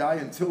ad bli dai?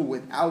 Until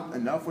without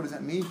enough. What does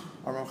that mean?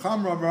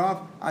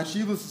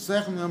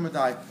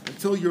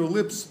 Until your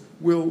lips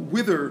will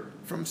wither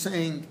from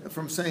saying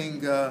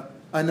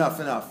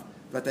enough.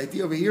 But the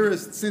idea over here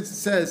is, since it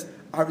says,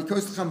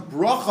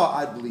 bracha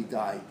ad bli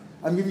dai,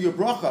 I'm giving you a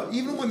bracha.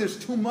 Even when there's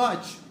too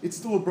much, it's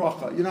still a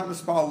bracha. You're not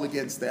mispal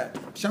against that.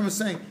 Hashem is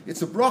saying,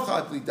 it's a bracha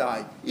ad bli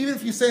dai. Even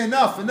if you say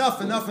enough,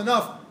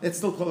 it's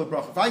still called a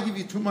bracha. If I give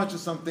you too much of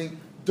something,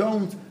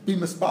 don't be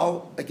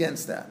mispal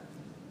against that.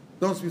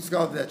 Don't be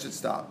mispal, that should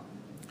stop.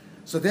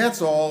 So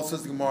that's all,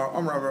 says the Gemara,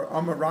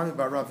 Amar Rami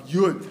bar Rav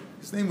Yud.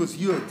 His name was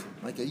Yud,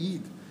 like a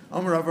Yid.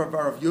 Amar Rav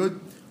bar Rav Yud,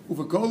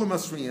 uvagola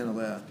masriyan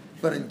aleh.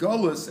 But in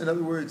Golis, in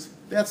other words,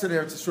 that's in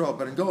Eretz Yisrael.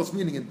 But in Golis,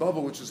 meaning in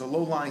Bubble, which is a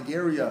low-lying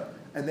area,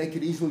 and they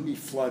could easily be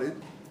flooded.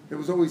 It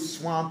was always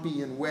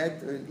swampy and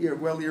wet, a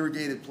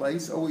well-irrigated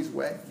place, always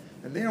wet.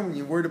 And there, when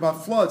you're worried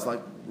about floods,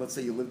 like let's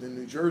say you lived in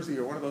New Jersey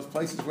or one of those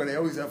places where they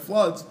always have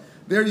floods,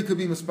 there you could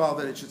be mispal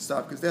that it should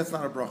stop, because that's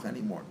not a bracha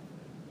anymore.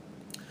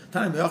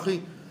 Tanim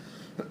Yachi,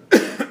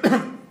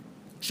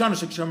 Shana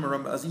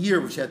Sheksham, as a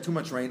year which had too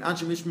much rain,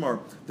 Anshe Mishmar,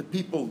 the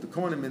people, the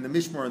Kohanim in the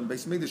Mishmar and the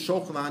Beis Mikdash,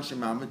 Shochan Anshe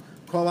Mamad,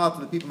 call out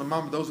to the people in the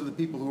Mamad, those are the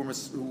people who were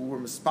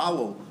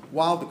mispalel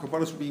while the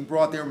Korbanos were being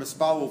brought there,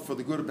 mispalel for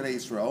the good of Bnei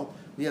Yisrael.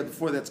 We had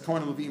before that's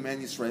Kohanim, Levim,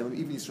 and Yisrael,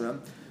 even Yisrael.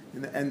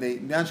 And the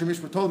Anshe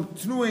Mishmar told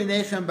them, Tnu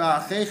einechem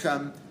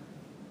ba'achechem,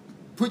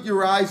 put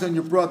your eyes on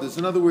your brothers.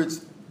 In other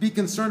words, be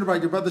concerned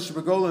about your brothers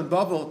Shebagola and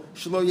Bavel,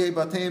 Shelo Yeh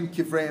Bateim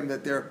Kivreim,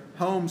 that their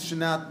homes should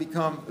not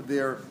become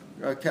their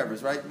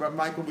kevers, right?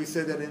 Michael, we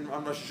say that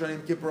on Rosh Hashanah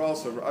Yom Kippur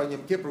also. On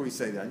Yom Kippur we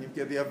say that. On Yom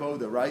Kippur the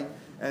Avoda, right?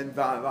 And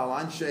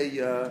Anshe,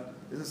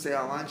 doesn't say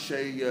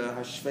Anshe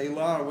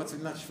Hashvela, or what's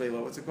it, not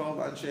Shvela, what's it called?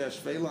 Anshe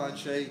Hashvela,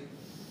 Anshe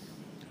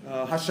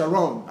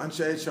Hasharon.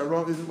 Anshe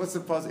Hasharon, what's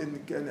the pause? I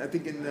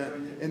think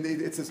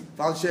it says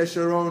Anshe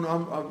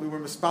Hasharon, we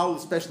were mispal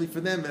especially for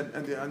them,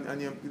 and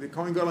the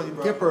Kohen Gadol on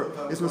Yom Kippur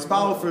is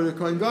mispal for the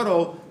Kohen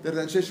Gadol, that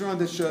Anshe Hasharon,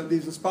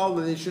 these mispal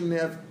that they shouldn't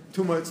have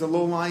too much. It's a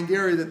low-lying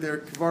area that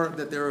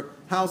their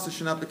houses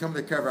should not become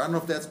their cover. I don't know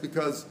if that's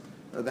because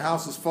the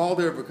houses fall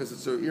there because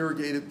it's an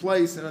irrigated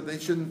place, and they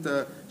shouldn't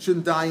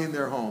die in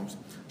their homes.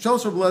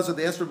 Shalos Reb Lezer,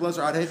 they asked Reb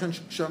Lezer, Ad Heichen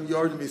Sham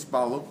Yard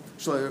Mispalu.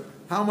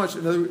 How much?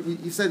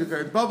 He said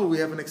in Bubble we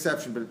have an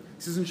exception, but he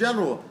says in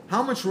general,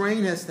 how much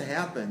rain has to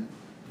happen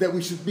that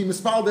we should be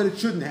mispal that it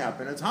shouldn't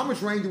happen? It's how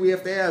much rain do we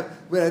have to have?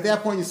 But at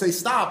that point you say,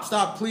 stop,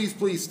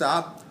 please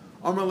stop.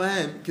 Amar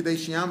Lahem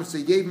Kadesh Yam. So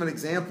he gave him an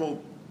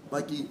example.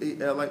 Like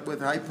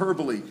with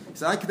hyperbole. He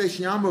said, Adam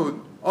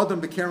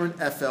Bekeren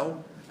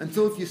Efel,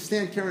 until if you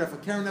stand Keren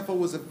Efel. Keren Efel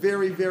was a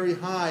very, very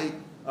high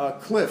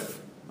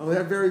cliff.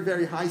 A very,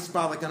 very high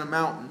spot, like on a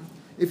mountain.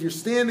 If you're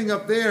standing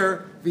up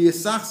there,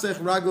 v'yasachsech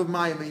ragov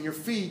mayim, and your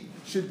feet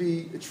should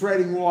be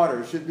treading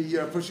water, should be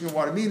pushing in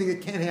water, meaning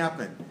it can't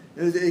happen.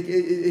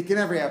 It can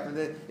never happen.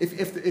 If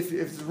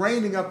it's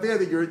raining up there,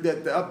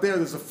 that up there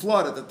there's a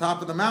flood at the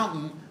top of the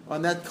mountain,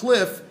 on that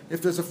cliff,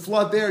 if there's a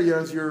flood there,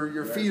 as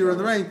your feet are in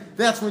the rain,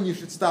 that's when you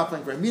should stop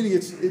playing for rain. Meaning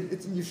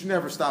you should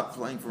never stop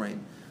playing for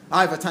rain.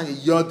 I have a tiny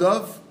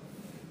yodov.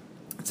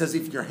 It says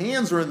if your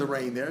hands are in the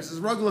rain there, it says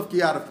ragulav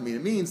kiyadav kamina.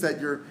 It means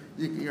that your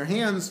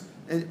hands,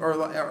 or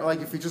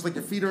like if you just like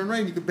your feet are in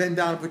rain, you can bend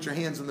down and put your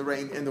hands in the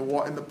rain, in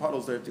the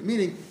puddles there too.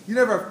 Meaning you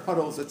never have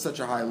puddles at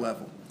such a high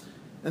level.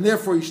 And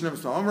therefore you should never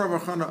stop.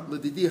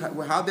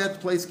 How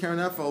that place, Keren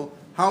Efel,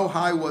 how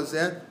high was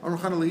that?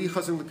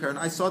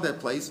 I saw that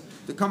place.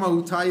 The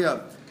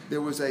Kamahutaya, there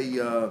was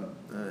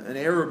an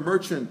Arab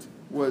merchant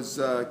was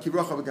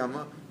Kibrocha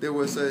V'Gamla. There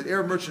was an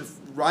Arab merchant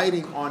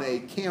riding on a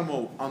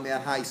camel on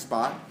that high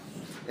spot.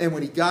 And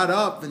when he got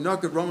up, the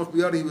Nakad Romach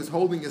Biyadi, he was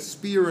holding a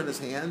spear in his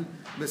hand.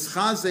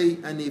 Mischaze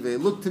Anive. It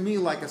looked to me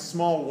like a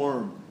small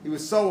worm. He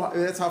was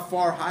that's how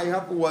far high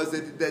up it was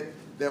that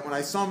that when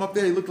I saw him up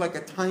there, he looked like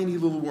a tiny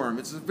little worm.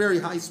 It's a very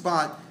high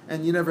spot,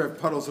 and you never have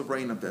puddles of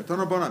rain up there.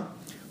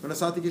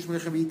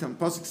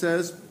 Pasuk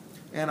says,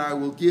 and I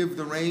will give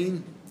the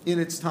rain in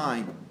its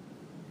time.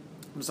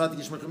 This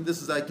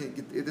is at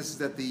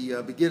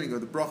the beginning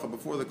of the bracha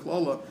before the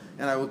klola,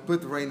 and I will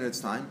put the rain in its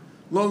time.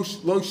 Lo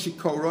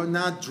shikora,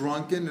 not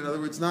drunken. In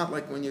other words, not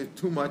like when you're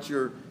too much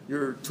too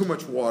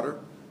much water.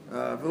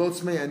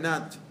 Velotzmeya,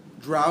 not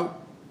drought.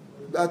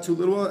 Not too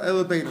little.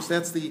 Elevators.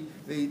 That's the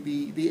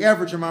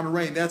average amount of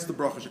rain. That's the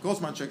bracha.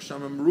 Shekosman shek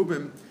shamim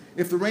merubim.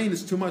 If the rain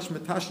is too much,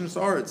 metashnos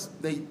aretz,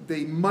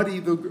 they muddy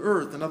the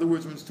earth. In other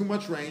words, when it's too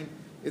much rain,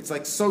 it's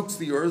like soaks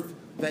the earth.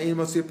 And you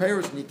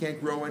can't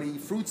grow any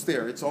fruits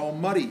there. It's all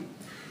muddy.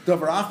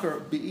 Davar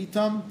acher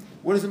be'itam.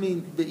 What does it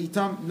mean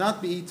be'itam?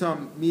 Not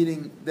be'itam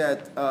meaning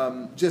that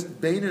just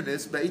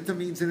baininess. Be'itam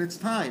means in its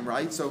time,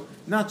 right? So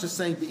not just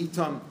saying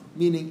be'itam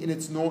meaning in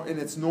its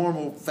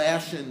normal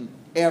fashion,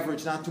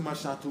 average, not too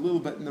much, not too little,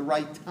 but in the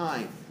right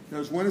time. In other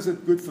words, when is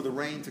it good for the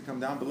rain to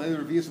come down? In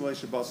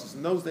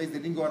those days, they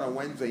didn't go out on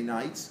Wednesday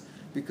nights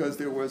because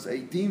there was a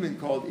demon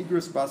called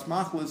Igris Bas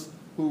Machlis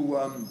who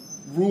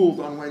ruled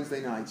on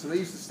Wednesday nights. So they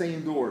used to stay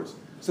indoors.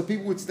 So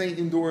people would stay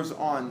indoors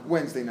on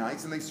Wednesday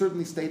nights, and they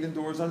certainly stayed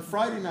indoors on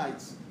Friday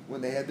nights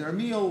when they had their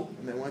meal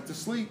and they went to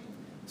sleep.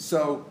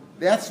 So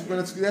that's a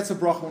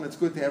bracha when it's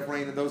good to have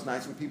rain in those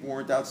nights when people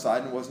weren't outside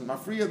and it wasn't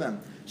mafriya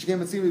them.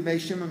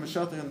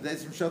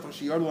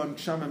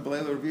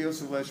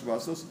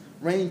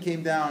 Rain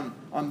came down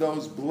on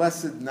those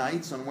blessed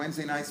nights, on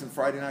Wednesday nights and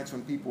Friday nights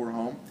when people were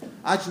home.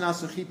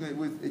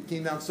 It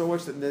came down so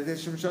much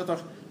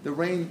that the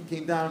rain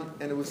came down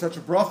and it was such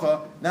a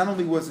bracha. Not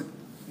only was it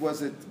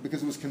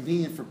because it was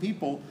convenient for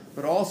people,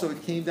 but also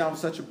it came down with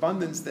such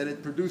abundance that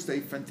it produced a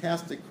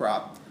fantastic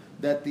crop.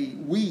 That the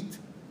wheat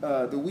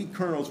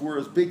kernels were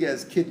as big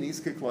as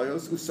kidneys,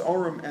 kikloyos,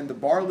 usaorim, and the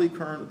barley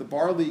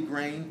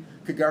grain,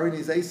 kagarin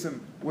esim,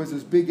 was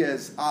as big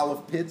as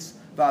olive pits.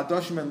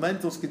 Va'adoshim and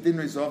lentils, kedin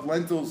rezov,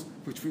 lentils,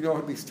 which we know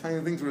are these tiny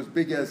things, were as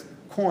big as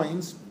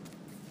coins.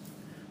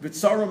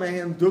 Vitzarim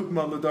mehem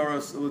dugma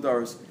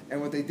l'daros,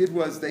 and what they did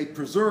was they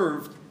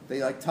preserved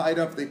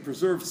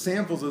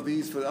samples of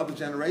these for the other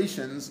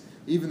generations,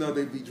 even though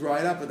they'd be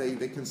dried up, but they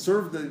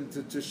conserved them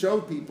to show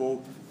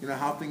people,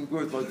 how things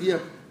go.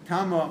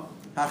 Kama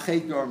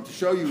to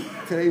show you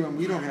today when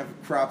we don't have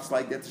crops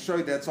like that, to show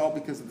you that's all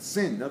because of the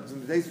sin. In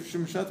the days of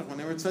Shimon Shetach, when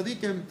they were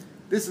tzaddikim,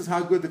 this is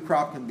how good the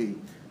crop can be.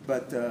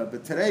 But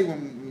today,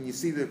 when you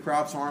see the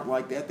crops aren't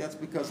like that, that's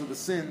because of the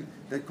sin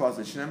that caused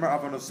it. Shneimar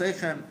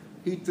avanosechem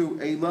hitu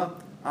eila,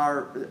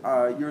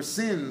 your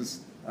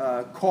sins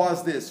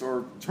cause this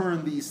or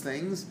turn these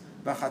things.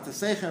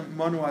 V'chatasechem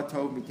manu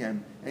atov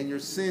mikem, and your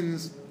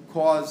sins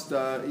caused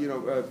the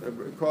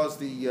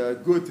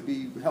good to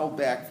be held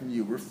back from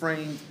you,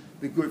 refrained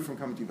the good from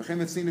coming to you. The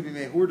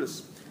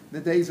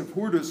days of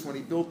Hurdus, when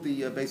he built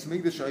the Beis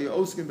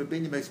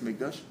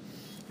Mikdash,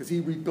 because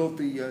he rebuilt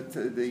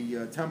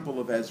the temple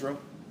of Ezra,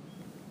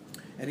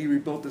 and he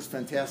rebuilt this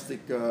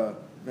fantastic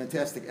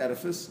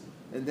edifice.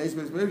 And days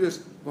of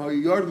Mikdash,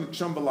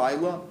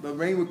 the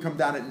rain would come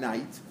down at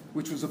night,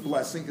 which was a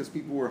blessing because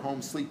people were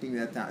home sleeping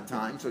at that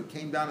time. So it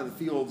came down to the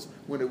fields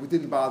when it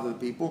didn't bother the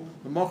people.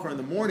 The mocher in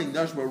the morning,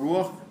 nashba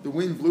ruach, the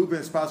wind blew,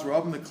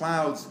 and the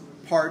clouds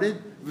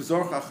parted,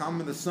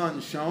 and the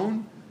sun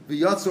shone.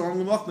 The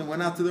Yatzor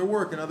went out to their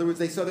work. In other words,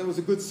 they saw that was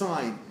a good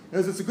sign.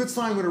 It's a good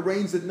sign when it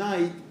rains at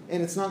night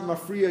and it's not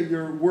mafriya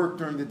your work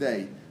during the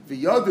day.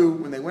 The Yadu,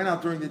 when they went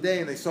out during the day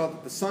and they saw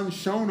that the sun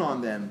shone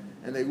on them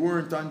and they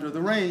weren't under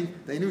the rain,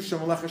 they knew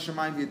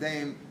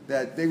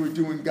that they were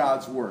doing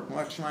God's work.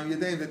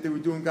 That they were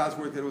doing God's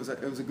work, that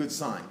it was a good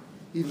sign.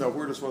 Even though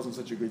Hurdus wasn't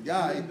such a good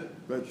guy.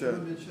 But it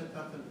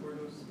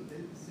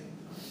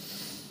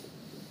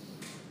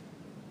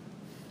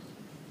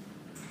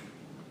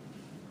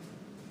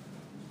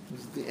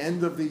was at the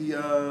end of the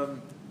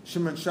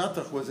Shimon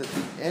Shatach was at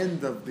the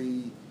end of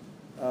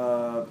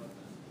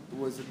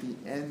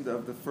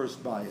the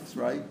first bias,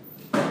 right?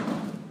 The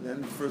end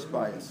of the first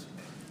bias.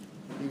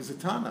 He was a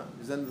Tana. He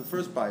was the end of the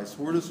first bias.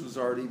 Hurdus was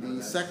already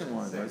the second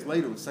one. It was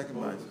later. It was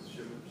second bias.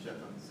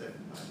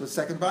 The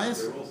second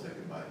bias? They're all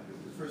second bias.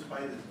 The first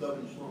bias is Dov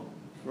and Shlom.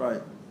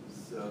 Right.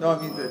 So, No,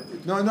 I mean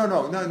no,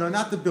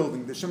 not the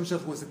building. The Shimon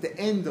Shatach was at the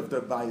end of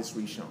the bias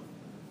Rishon.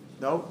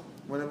 No,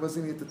 when it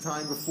wasn't at the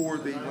time before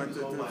they went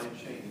to.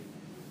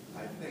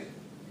 I think.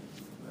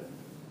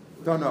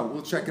 No,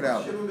 we'll check it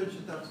out. Shimon ben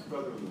Shattach's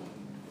brother-in-law.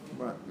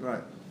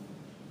 Right.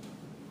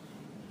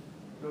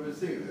 No, but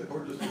saying that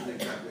Hurdus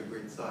wasn't exactly a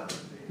great sign.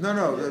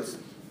 No, that's.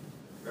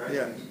 Right?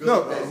 Yeah. He goes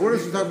No, past what the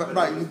is he talking about? but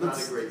Right. it's not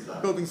a great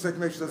sign. Building second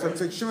mission. That's what I'm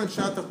saying. Shimon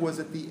Shatach was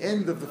at the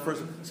end of the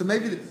first. So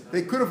maybe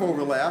they could have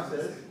overlapped.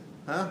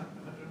 Huh?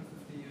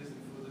 150 years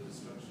before the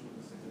destruction of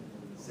the second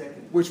temple.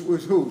 Second. Which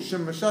was who?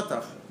 Shimon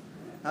Shatach.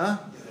 Huh?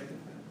 Second temple.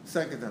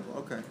 Second temple.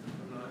 Okay.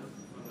 For 9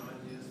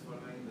 years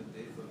following the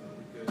death of the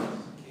good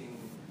king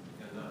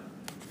Yanai.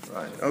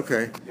 Right.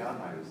 Okay.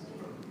 Yanai was the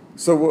brother.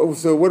 So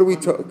what do we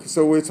talk?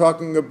 So we're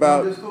talking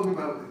about. I'm just talking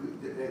about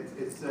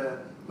it's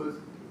because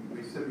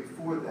we said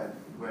before that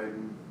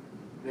when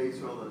Bnei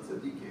Yisrael and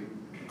Tzaddikim,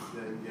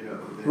 then, you know.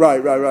 Then,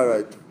 Right.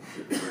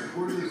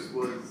 Hordus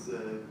was,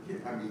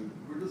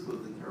 Hordus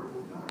was a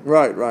terrible guy.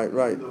 Right.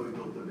 Even though he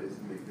built the base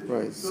of Mikdash.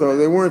 Right. So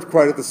they weren't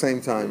quite at the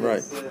same time,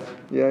 right?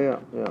 Yeah.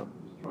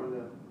 Trying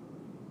to.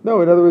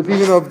 No, in other words,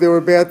 even though there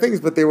were bad things,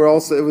 but they were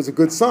also, it was a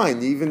good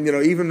sign.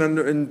 Even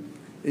under, and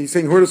he's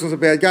saying Hordus was a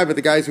bad guy, but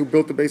the guys who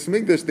built the base of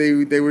Mikdash,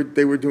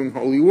 they were doing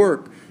holy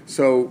work.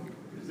 So,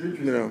 It's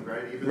interesting,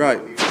 right? Even right.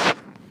 though he,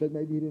 But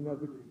maybe he didn't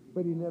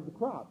have the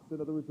crops.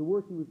 In other words, the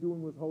work he was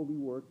doing was holy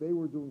work. They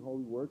were doing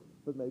holy work,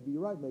 but maybe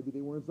you're right. Maybe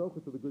they weren't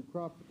zochah to the good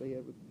crops that they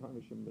had with the time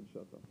of Shimon ben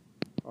Shatta.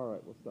 All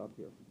right, we'll stop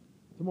here.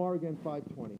 Tomorrow again, 5:20.